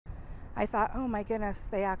I thought, oh my goodness,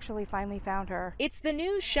 they actually finally found her. It's the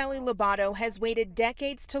news Shelley Lobato has waited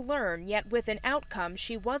decades to learn, yet with an outcome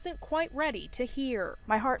she wasn't quite ready to hear.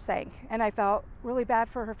 My heart sank, and I felt really bad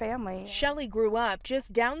for her family. Shelley grew up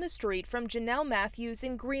just down the street from Jonelle Matthews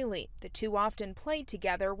in Greeley. The two often played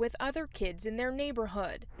together with other kids in their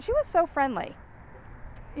neighborhood. She was so friendly.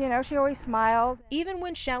 You know, she always smiled. Even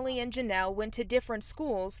when Shelley and Jonelle went to different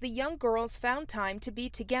schools, the young girls found time to be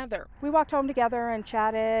together. We walked home together and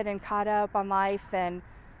chatted and caught up on life, and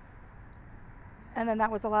then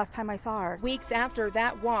that was the last time I saw her. Weeks after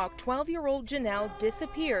that walk, 12-year-old Jonelle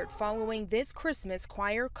disappeared following this Christmas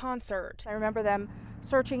choir concert. I remember them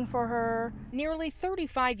searching for her. Nearly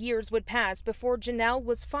 35 years would pass before Jonelle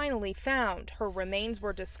was finally found. Her remains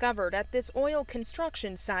were discovered at this oil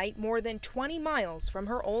construction site more than 20 miles from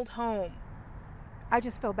her old home. I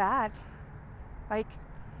just feel bad. Like,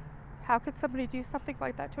 how could somebody do something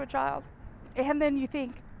like that to a child? And then you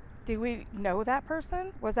think, do we know that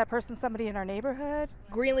person? Was that person somebody in our neighborhood?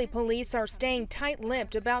 Greeley police are staying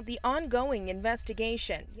tight-lipped about the ongoing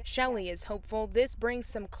investigation. Shelley is hopeful this brings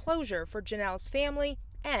some closure for Jonelle's family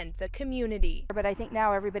and the community. But I think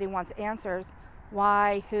now everybody wants answers.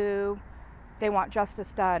 Why, who? They want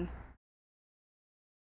justice done.